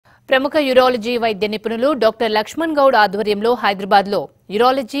ప్రముఖ యూరాలజీ వైద్య నిపుణులు డాక్టర్ లక్ష్మణ్ గౌడ్ ఆధ్వర్యంలో హైదరాబాద్లో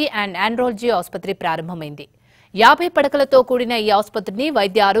యూరాలజీ అండ్ ఆండ్రాలజీ ఆసుపత్రి ప్రారంభమైంది. 50 పడకలతో కూడిన ఈ ఆసుపత్రిని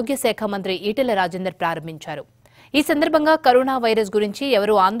వైద్య ఆరోగ్య శాఖ మంత్రి ఈటెల రాజేందర్ ప్రారంభించారు. ఈ సందర్భంగా కరోనా వైరస్ గురించి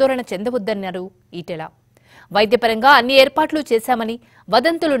ఎవరూ ఆందోళన చెందవద్దన్నారు ఈటెల. వైద్యపరంగా అన్ని ఏర్పాట్లు చేశామని,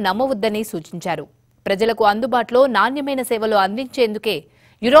 వదంతులు నమ్మవద్దని సూచించారు. ప్రజలకు అందుబాటులో నాణ్యమైన సేవలు అందించేందుకే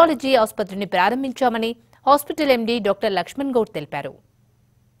యూరాలజీ ఆసుపత్రిని ప్రారంభించామని hospital MD doctor Laxman Goud తెలిపారు.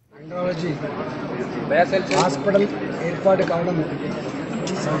 ఆండ్రాలజీ హాస్పిటల్ ఏర్పాటు కావడం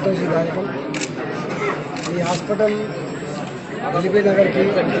సంతోషదాయకం. ఈ హాస్పిటల్ ఎల్బీ నగర్కి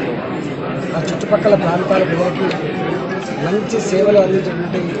ఆ చుట్టుపక్కల ప్రాంతాల ప్రజలకి మంచి సేవలు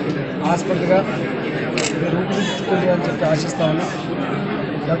అందించేటువంటి హాస్పిటల్గా రూపుదిద్దుకుంది అని చెప్పి ఆశిస్తా ఉన్నాం.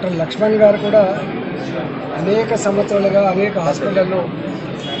 డాక్టర్ లక్ష్మణ్ గారు కూడా అనేక సంవత్సరాలుగా అనేక హాస్పిటల్లో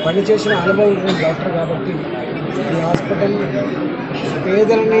పనిచేసిన అనుభవం ఉన్న డాక్టర్ కాబట్టి ఈ హాస్పిటల్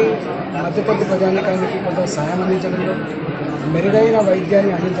పేదలని మధ్యతరగతి ప్రజానికానికి కొంత సహాయం అందించడంలో, మెరుగైన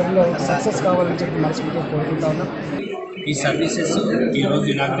వైద్యాన్ని అందించడంలో సక్సెస్ కావాలని చెప్పి మనస్ఫూర్తిగా కోరుకుంటా ఉన్నాం. ఈ సర్వీసెస్ ఈరోజు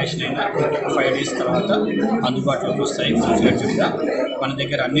ఇనాగ్రేషన్ అయిన 5 డేస్ తర్వాత అందుబాటులోకి వస్తాయి. ఫ్యూచర్గా మన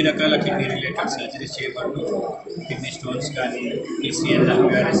దగ్గర అన్ని రకాల kidney related surgeries చేయబడుతూ, kidney stones కానీ, PCN,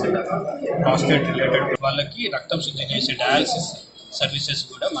 LVRS, ప్రాస్టేట్ రిలేటెడ్ వాళ్ళకి రక్తం శుద్ధి చేసే డయాలసిస్ సర్వీసెస్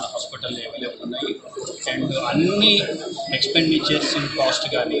కూడా మన హాస్పిటల్లో అవైలబుల్ ఉన్నాయి. అండ్ అన్ని ఎక్స్పెండిచర్స్ కాస్ట్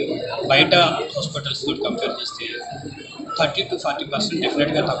కానీ బయట హాస్పిటల్స్తో కంపేర్ చేస్తే 30 to 40%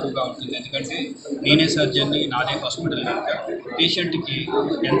 డెఫినెట్గా తక్కువగా ఉంటుంది. ఎందుకంటే నేనే సర్జన్ని, నాదే హాస్పిటల్ కనుక పేషెంట్కి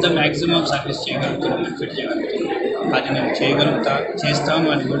ఎంత మ్యాక్సిమం సర్వీస్ చేయగలుగుతున్నాం, బెనిఫిట్ చేయగలుగుతున్నాం, అది నేను చేస్తాము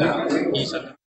అని కూడా ఈ